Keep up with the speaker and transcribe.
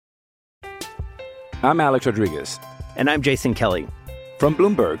I'm Alex Rodriguez. And I'm Jason Kelly. From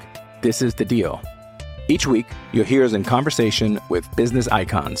Bloomberg, this is The Deal. Each week, you'll hear us in conversation with business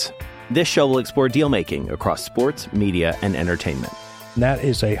icons. This show will explore deal-making across sports, media, and entertainment. That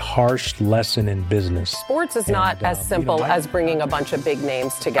is a harsh lesson in business. Sports is not as simple as bringing a bunch of big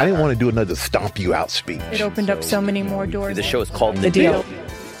names together. I didn't want to do another stomp you out speech. It opened up so many more doors. The show is called The Deal.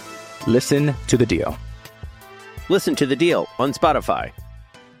 Listen to The Deal. Listen to The Deal on Spotify.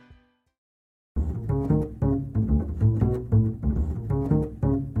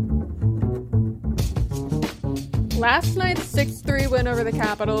 Last night's 6-3 win over the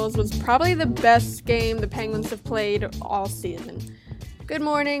Capitals was probably the best game the Penguins have played all season. Good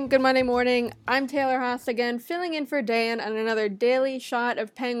morning, good Monday morning. I'm Taylor Haas again, filling in for Dan on another daily shot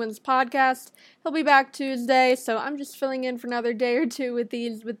of Penguins podcast. He'll be back Tuesday, so I'm just filling in for another day or two with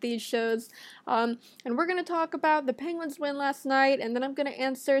these shows. And we're going to talk about the Penguins win last night, and then I'm going to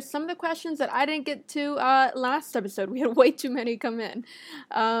answer some of the questions that I didn't get to last episode. We had way too many come in.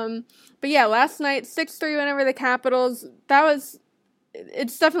 But yeah, last night, 6-3 win over the Capitals.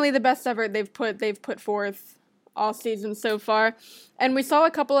 It's definitely the best effort they've put forth all season so far. And we saw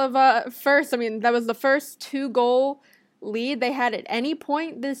a couple of firsts. I mean, that was the first 2-goal lead they had at any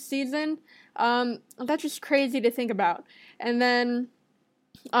point this season. That's just crazy to think about. And then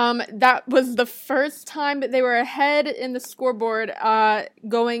that was the first time that they were ahead in the scoreboard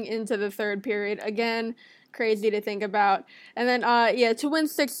going into the third period. Again, crazy to think about. And then, to win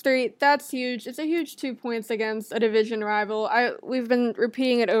 6-3, that's huge. It's a huge 2 points against a division rival. We've been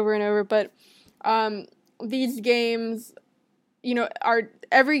repeating it over and over, but these games,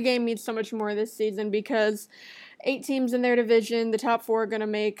 every game means so much more this season because 8 teams in their division, the top 4 are going to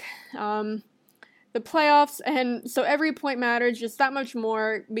make the playoffs, and so every point matters just that much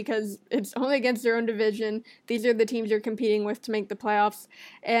more because it's only against their own division. These are the teams you're competing with to make the playoffs,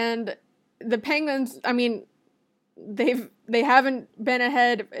 and the Penguins, I mean, they haven't been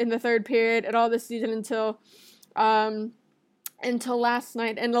ahead in the third period at all this season until last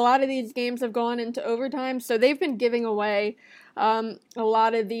night, and a lot of these games have gone into overtime, so they've been giving away a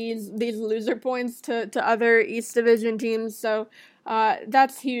lot of these loser points to other East Division teams, so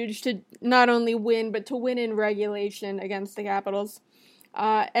that's huge to not only win, but to win in regulation against the Capitals.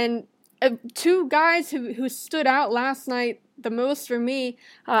 And 2 guys who stood out last night the most for me,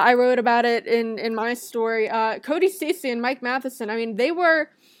 I wrote about it in my story, Cody Ceci and Mike Matheson. I mean, they were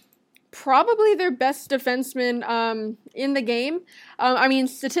probably their best defensemen in the game. I mean,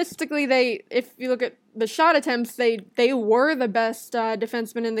 statistically, if you look at the shot attempts, they were the best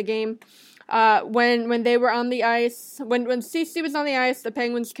defensemen in the game. When they were on the ice, when Ceci was on the ice, the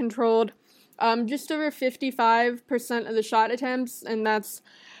Penguins controlled just over 55% of the shot attempts, and that's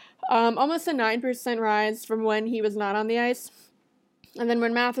almost a 9% rise from when he was not on the ice. And then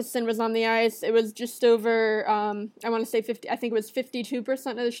when Matheson was on the ice, it was just over, I want to say 50, I think it was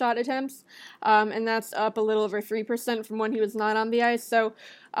 52% of the shot attempts, and that's up a little over 3% from when he was not on the ice. So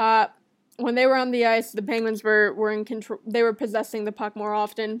when they were on the ice, the Penguins were in control, they were possessing the puck more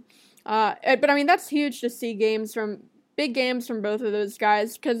often. But I mean, that's huge to see big games from both of those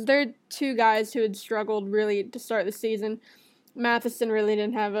guys, because they're 2 guys who had struggled really to start the season. Matheson really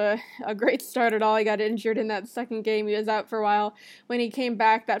didn't have a great start at all. He got injured in that second game. He was out for a while. When he came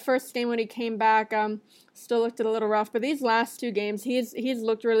back, that first game when he came back, still looked a little rough. But these last 2 games, he's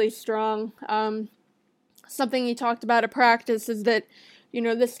looked really strong. Something he talked about at practice is that,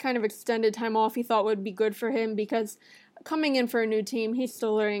 this kind of extended time off he thought would be good for him because coming in for a new team, he's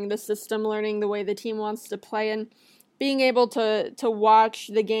still learning the system, learning the way the team wants to play, and being able to watch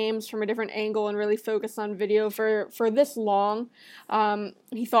the games from a different angle and really focus on video for this long,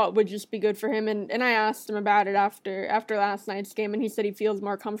 he thought would just be good for him. And I asked him about it after last night's game, and he said he feels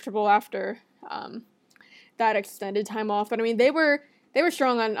more comfortable after that extended time off. But I mean, they were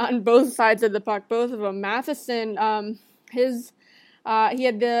strong on both sides of the puck, both of them. Matheson, he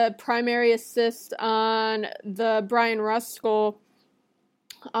had the primary assist on the Brian Rust goal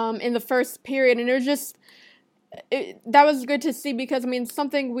in the first period, and it was just. That was good to see because, I mean,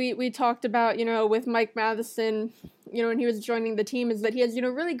 something we talked about, with Mike Matheson, when he was joining the team is that he has,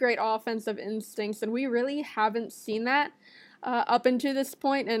 really great offensive instincts, and we really haven't seen that up until this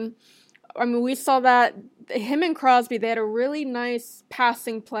point. And, I mean, we saw that him and Crosby, they had a really nice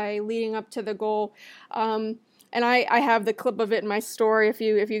passing play leading up to the goal. And I have the clip of it in my story if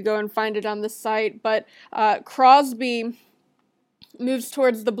you go and find it on the site. But Crosby moves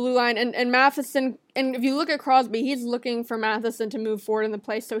towards the blue line, and Matheson, and if you look at Crosby, he's looking for Matheson to move forward in the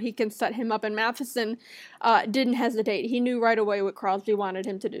play so he can set him up, and Matheson didn't hesitate. He knew right away what Crosby wanted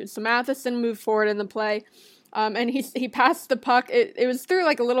him to do. So Matheson moved forward in the play, And he passed the puck. It was through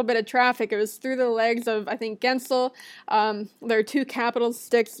like a little bit of traffic. It was through the legs of, I think, Guentzel. There are two capital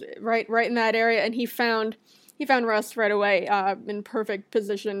sticks right in that area, and he found Rust right away in perfect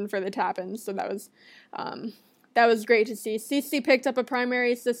position for the tap-in. So that was great to see. CC picked up a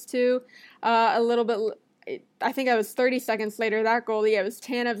primary assist too. A little bit, I think it was 30 seconds later. That goal, it was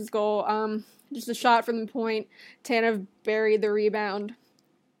Tanev's goal. Just a shot from the point. Tanev buried the rebound.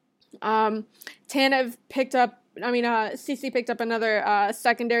 CC picked up another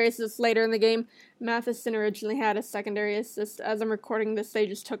secondary assist later in the game. Matheson originally had a secondary assist. As I'm recording this, they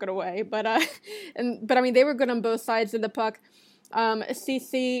just took it away. But they were good on both sides of the puck.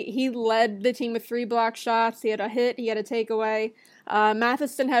 CC, he led the team with 3 block shots. He had a hit. He had a takeaway.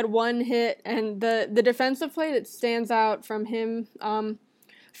 Matheson had 1 hit, and the defensive play that stands out from him,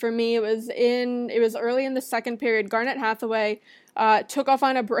 for me, it was early in the second period. Garnet Hathaway took off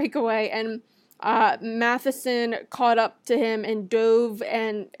on a breakaway, and Matheson caught up to him and dove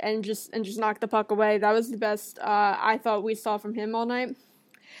and just knocked the puck away. That was the best I thought we saw from him all night.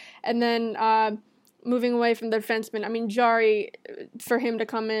 And then moving away from the defenseman, Jari, for him to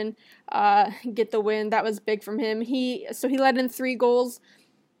come in, get the win, that was big from him. He let in 3 goals.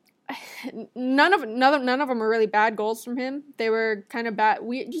 None of them were really bad goals from him. They were kind of bad,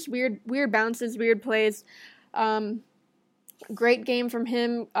 weird bounces, weird plays. Great game from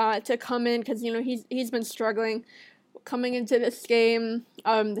him to come in, because he's been struggling coming into this game.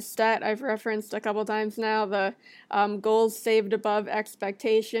 The stat I've referenced a couple times now, the goals saved above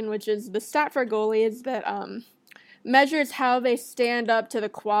expectation, which is the stat for goalies that measures how they stand up to the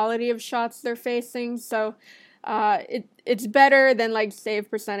quality of shots they're facing. So it's better than like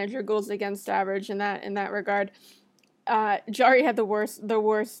save percentage or goals against average in that regard. Jari had the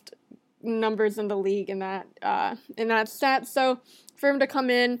worst numbers in the league in that stat. So for him to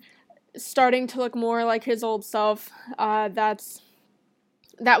come in, starting to look more like his old self, that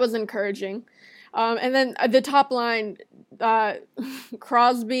was encouraging. And then the top line,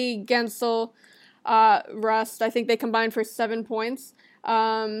 Crosby, Guentzel, Rust, I think they combined for 7 points.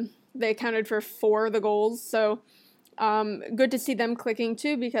 They accounted for 4 of the goals. So good to see them clicking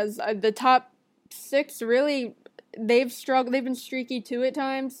too, because the top 6 really, they've struggled. They've been streaky too at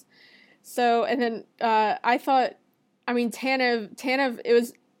times. So, and then I thought, Tanev,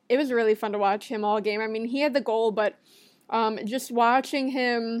 it was really fun to watch him all game. He had the goal, but just watching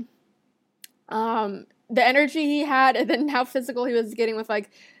him, the energy he had, and then how physical he was getting with like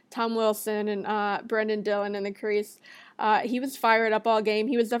Tom Wilson and Brendan Dillon in the crease. He was fired up all game.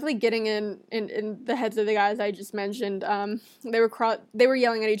 He was definitely getting in the heads of the guys I just mentioned. They were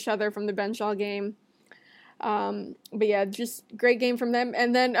yelling at each other from the bench all game. But yeah, just great game from them.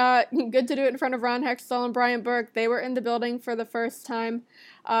 And then good to do it in front of Ron Hextall and Brian Burke. They were in the building for the first time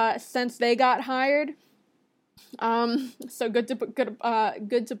since they got hired. So good to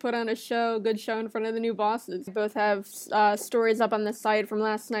put on a show, good show in front of the new bosses. We both have stories up on the site from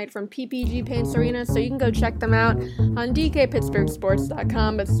last night from PPG Paints Arena, so you can go check them out on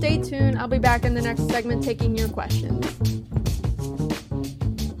DKPittsburghSports.com. But stay tuned. I'll be back in the next segment taking your questions.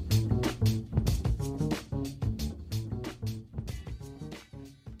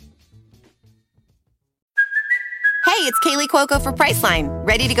 Hey, it's Kaylee Cuoco for Priceline.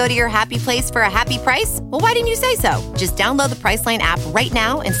 Ready to go to your happy place for a happy price? Well, why didn't you say so? Just download the Priceline app right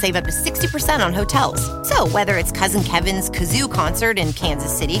now and save up to 60% on hotels. So whether it's Cousin Kevin's Kazoo Concert in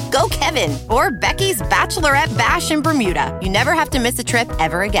Kansas City, go Kevin, or Becky's Bachelorette Bash in Bermuda, you never have to miss a trip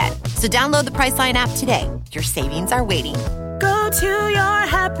ever again. So download the Priceline app today. Your savings are waiting. Go to your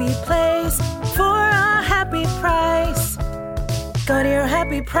happy place for a happy price. Go to your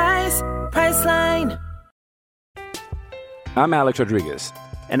happy price, Priceline. I'm Alex Rodriguez.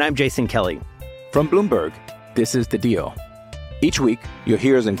 And I'm Jason Kelly. From Bloomberg, this is The Deal. Each week, you'll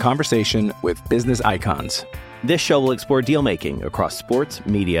hear us in conversation with business icons. This show will explore deal-making across sports,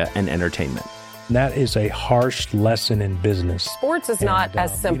 media, and entertainment. That is a harsh lesson in business. Sports is not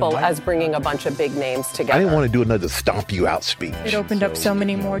as simple as bringing a bunch of big names together. I didn't want to do another stomp you out speech. It opened up so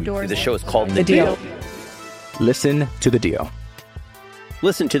many more doors. The show is called The Deal. Listen to The Deal.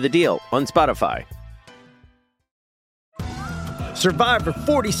 Listen to The Deal on Spotify. Survivor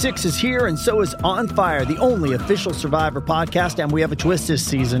 46 is here, and so is On Fire, the only official Survivor podcast, and we have a twist this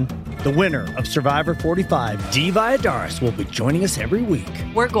season. The winner of Survivor 45, Dee Valladares, will be joining us every week.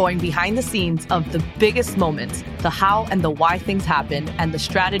 We're going behind the scenes of the biggest moments, the how and the why things happen, and the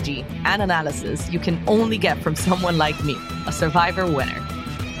strategy and analysis you can only get from someone like me, a Survivor winner.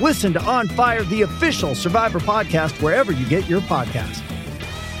 Listen to On Fire, the official Survivor podcast, wherever you get your podcasts.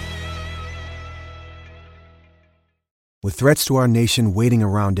 With threats to our nation waiting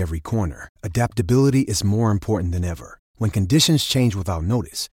around every corner, adaptability is more important than ever. When conditions change without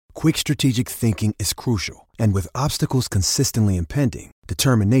notice, quick strategic thinking is crucial. And with obstacles consistently impending,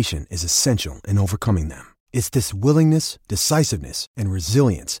 determination is essential in overcoming them. It's this willingness, decisiveness, and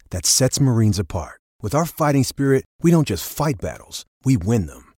resilience that sets Marines apart. With our fighting spirit, we don't just fight battles, we win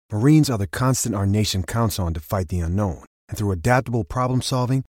them. Marines are the constant our nation counts on to fight the unknown. And through adaptable problem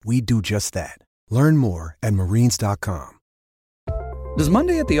solving, we do just that. Learn more at marines.com. Does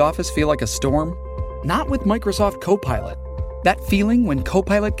Monday at the office feel like a storm? Not with Microsoft Copilot. That feeling when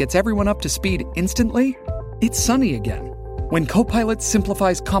Copilot gets everyone up to speed instantly? It's sunny again. When Copilot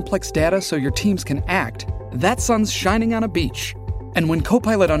simplifies complex data so your teams can act, that sun's shining on a beach. And when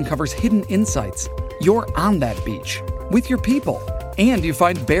Copilot uncovers hidden insights, you're on that beach with your people, and you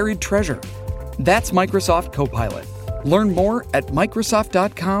find buried treasure. That's Microsoft Copilot. Learn more at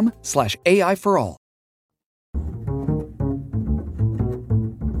Microsoft.com/AI for all.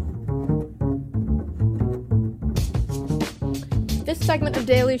 This segment of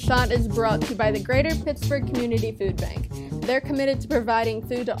Daily Shot is brought to you by the Greater Pittsburgh Community Food Bank. They're committed to providing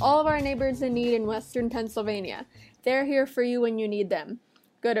food to all of our neighbors in need in Western Pennsylvania. They're here for you when you need them.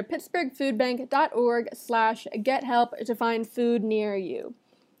 Go to pittsburghfoodbank.org/gethelp to find food near you.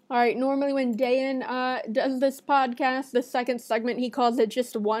 All right, normally when Dayan does this podcast, the second segment, he calls it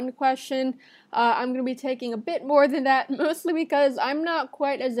just one question. I'm going to be taking a bit more than that, mostly because I'm not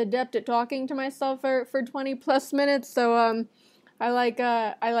quite as adept at talking to myself for 20 plus minutes, so I like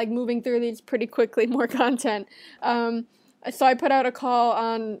moving through these pretty quickly, more content. So I put out a call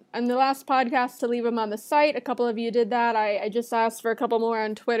on the last podcast to leave them on the site. A couple of you did that. I just asked for a couple more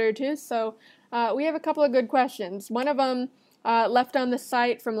on Twitter too, so we have a couple of good questions. One of them left on the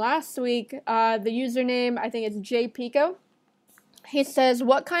site from last week. The username, I think it's JPico. He says,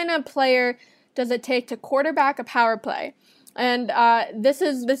 what kind of player does it take to quarterback a power play? And this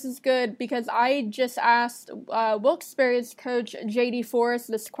is good because I just asked Wilkes-Barre's coach J.D. Forrest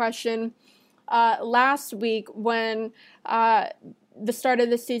this question last week when the start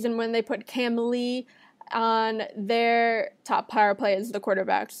of the season when they put Cam Lee on their top power play as the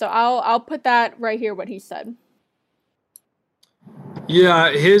quarterback. So I'll put that right here, what he said.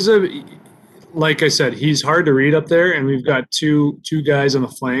 Yeah, like I said, he's hard to read up there, and we've got two guys on the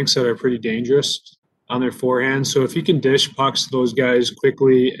flanks that are pretty dangerous on their forehand. So if he can dish pucks to those guys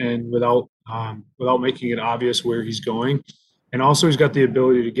quickly and without making it obvious where he's going, and also he's got the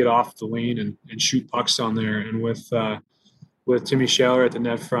ability to get off the lane and shoot pucks on there. And with Timmy Schaller at the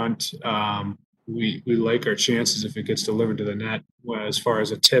net front, we like our chances if it gets delivered to the net as far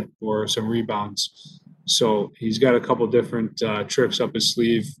as a tip or some rebounds. So he's got a couple different tricks up his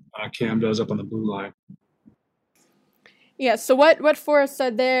sleeve. Cam does up on the blue line. Yeah, so what Forrest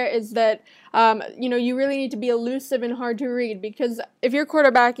said there is that, you really need to be elusive and hard to read, because if you're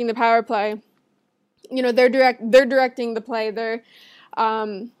quarterbacking the power play, they're directing the play, they're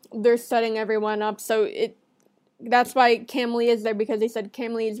setting everyone up. So that's why Cam Lee is there, because he said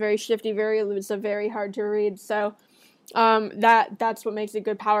Cam Lee is very shifty, very elusive, very hard to read. So that's what makes a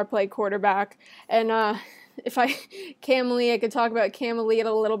good power play quarterback. And Cam Lee, I could talk about Cam Lee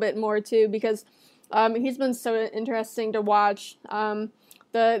a little bit more too, because he's been so interesting to watch.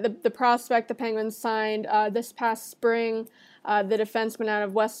 The prospect the Penguins signed this past spring, the defenseman out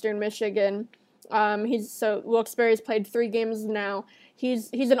of Western Michigan. Wilkes-Barre's played 3 games now. He's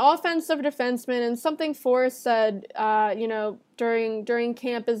an offensive defenseman, and something Forrest said, during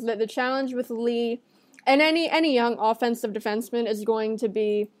camp is that the challenge with Lee and any young offensive defenseman is going to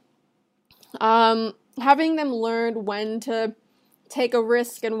be having them learn when to take a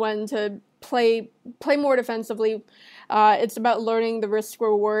risk and when to play more defensively. It's about learning the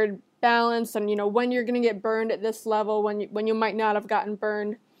risk-reward balance, and when you're going to get burned at this level, when you might not have gotten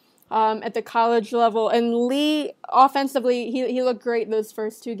burned at the college level. And Lee, offensively, he looked great those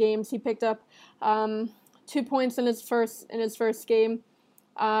first 2 games. He picked up 2 points in his first game.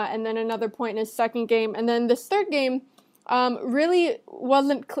 And then another point in his second game. And then this third game really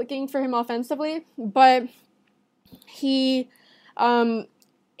wasn't clicking for him offensively, but he had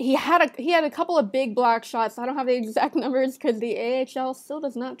a couple of big block shots. I don't have the exact numbers because the AHL still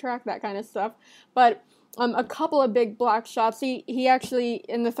does not track that kind of stuff, but a couple of big block shots. He actually,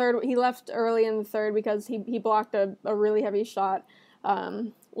 in the third, he left early in the third because he blocked a really heavy shot.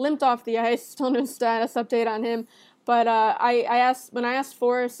 Limped off the ice, still no status update on him. But I asked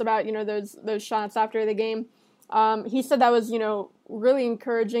Forrest about those shots after the game, he said that was really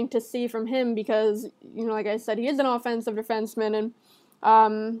encouraging to see from him because like I said, he is an offensive defenseman, and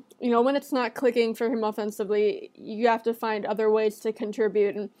When it's not clicking for him offensively, you have to find other ways to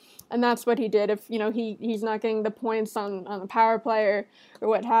contribute, and that's what he did. If he's not getting the points on the power play or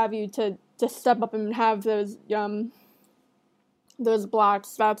what have you, to step up and have those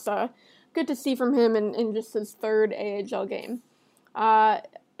blocks. That's good to see from him in just his third AHL game.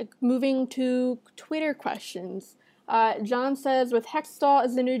 Moving to Twitter questions. John says, with Hextall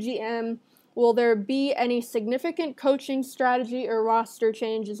as the new GM, will there be any significant coaching strategy or roster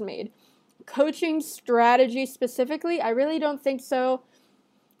changes made? Coaching strategy specifically, I really don't think so.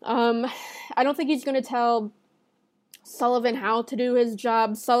 I don't think he's going to tell Sullivan how to do his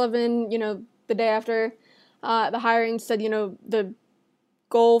job. Sullivan, the day after the hiring said, the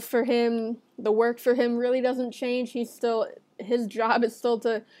goal for him, the work for him really doesn't change. His job is still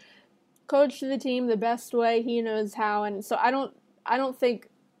to coach the team the best way he knows how. And so I don't think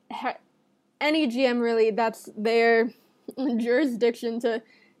any GM really, that's their jurisdiction to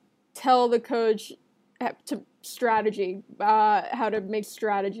tell the coach to strategy, how to make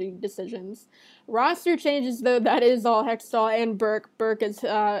strategy decisions. Roster changes, though, that is all Hextall and Burke. Burke is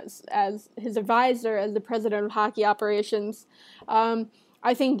as his advisor, as the president of hockey operations.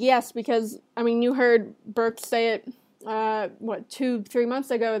 I think yes, because you heard Burke say it 2-3 months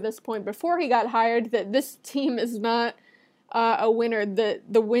ago at this point, before he got hired, that this team is not a winner.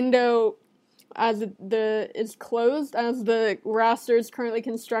 The window is closed as the roster is currently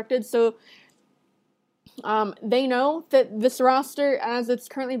constructed. So they know that this roster, as it's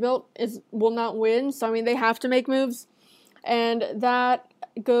currently built, will not win. So they have to make moves, and that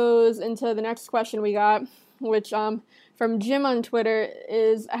goes into the next question we got, which from Jim on Twitter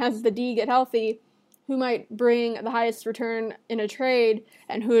is: as the D get healthy, who might bring the highest return in a trade,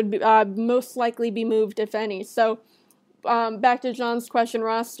 and who would most likely be moved, if any? So. Back to John's question,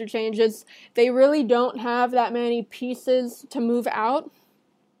 roster changes. They really don't have that many pieces to move out.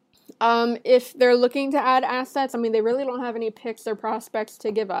 If they're looking to add assets, they really don't have any picks or prospects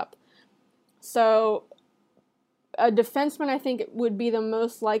to give up. So a defenseman, I think, would be the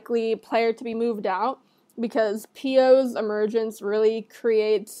most likely player to be moved out, because P.O.'s emergence really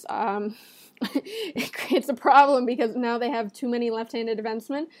creates it creates a problem, because now they have too many left-handed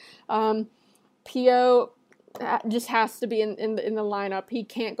defensemen. P.O. just has to be in the lineup. He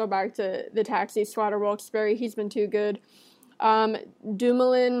can't go back to the taxi squad or Wilkes-Barre. He's been too good.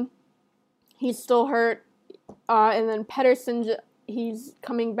 Dumoulin, he's still hurt. And then Pettersson, he's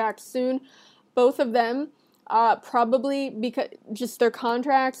coming back soon. Both of them, probably because just their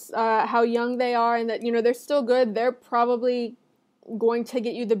contracts, how young they are, and that, they're still good. They're probably going to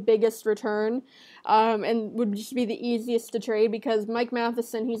get you the biggest return, and would just be the easiest to trade, because Mike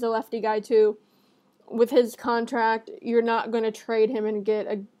Matheson, he's a lefty guy too. With his contract, you're not going to trade him and get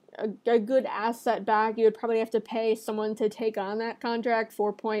a good asset back. You would probably have to pay someone to take on that contract,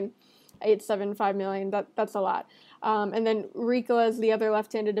 $4.875 million. That's a lot. And then Riikola is the other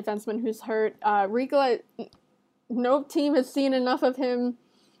left-handed defenseman who's hurt. Riikola, no team has seen enough of him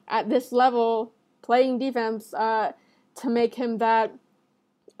at this level playing defense to make him that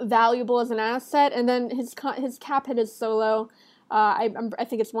valuable as an asset. And then his cap hit is so low. I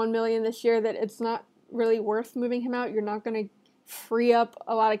think it's $1 million this year, that it's not really worth moving him out. You're not going to free up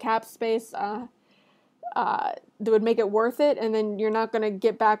a lot of cap space that would make it worth it, and then you're not going to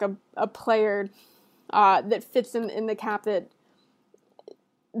get back a player that fits in the cap that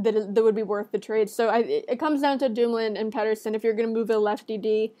would be worth the trade. So it comes down to Dumoulin and Pettersson. If you're going to move a lefty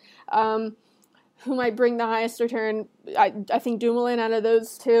D, who might bring the highest return? I think Dumoulin out of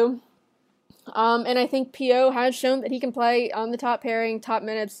those two. And I think P.O. has shown that he can play on the top pairing, top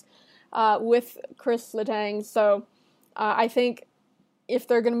minutes, with Chris Letang. So I think if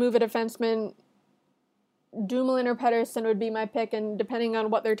they're going to move a defenseman, Dumoulin or Pettersson would be my pick, and depending on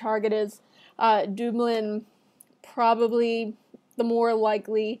what their target is, Dumoulin probably the more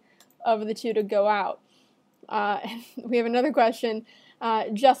likely of the two to go out. We have another question.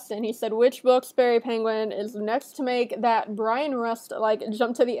 Justin, he said, which Wilkes-Barre Penguin is next to make that Brian Rust-like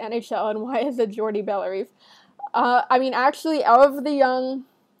jump to the NHL, and why is it Jordy Bellerive? Actually, out of the young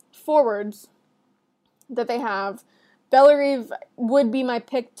forwards that they have, Bellerive would be my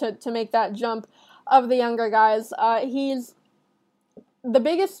pick to make that jump of the younger guys. He's the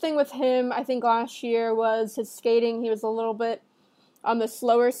biggest thing with him, I think, last year was his skating. He was a little bit on the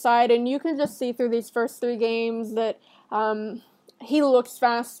slower side, and you can just see through these first 3 games that he looks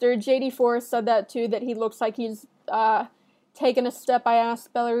faster. JD Forrest said that too, that he looks like he's taken a step. I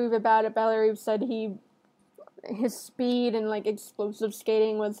asked Bellerive about it. Bellerive said his speed and explosive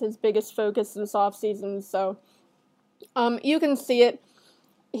skating was his biggest focus this offseason. So you can see it.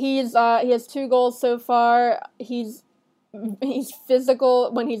 He has 2 goals so far. He's He's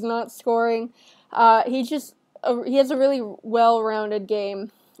physical when he's not scoring. He has a really well-rounded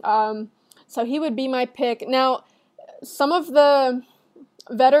game. So he would be my pick. Now, some of the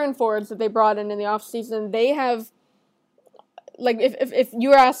veteran forwards that they brought in the offseason, they have, like, if you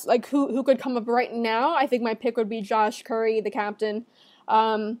were asked, like, who could come up right now, I think my pick would be Josh Curry, the captain.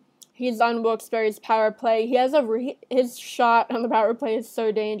 He's on Wilkes-Barre's power play. He has his shot on the power play is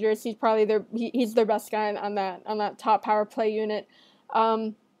so dangerous. He's probably he's their best guy on that top power play unit.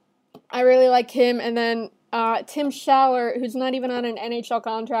 I really like him. And then Tim Schaller, who's not even on an NHL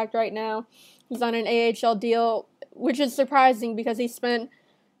contract right now. He's on an AHL deal, which is surprising because he spent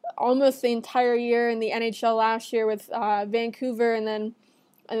almost the entire year in the NHL last year with Vancouver and then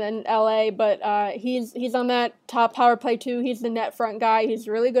LA, but he's on that top power play too. He's the net front guy. He's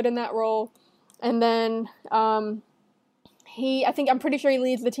really good in that role. And then I'm pretty sure he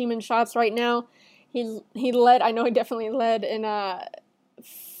leads the team in shots right now. He definitely led in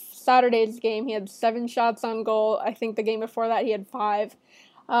Saturday's game. He had 7 shots on goal. I think the game before that he had 5.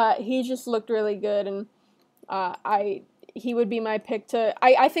 He just looked really good, and he would be my pick to.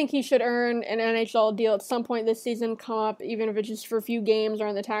 I think he should earn an NHL deal at some point this season, come up, even if it's just for a few games or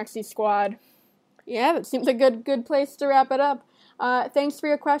in the taxi squad. Yeah, that seems a good place to wrap it up. Thanks for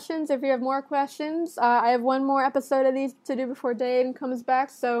your questions. If you have more questions, I have one more episode of these to do before Dane comes back,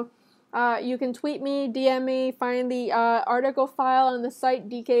 so you can tweet me, DM me, find the article file on the site,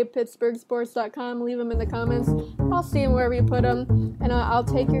 dkpittsburghsports.com, leave them in the comments. I'll see them wherever you put them, and I'll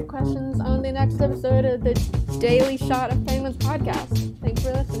take your questions on the next episode of the Daily Shot of Penguins podcast. Thanks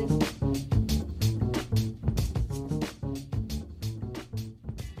for listening.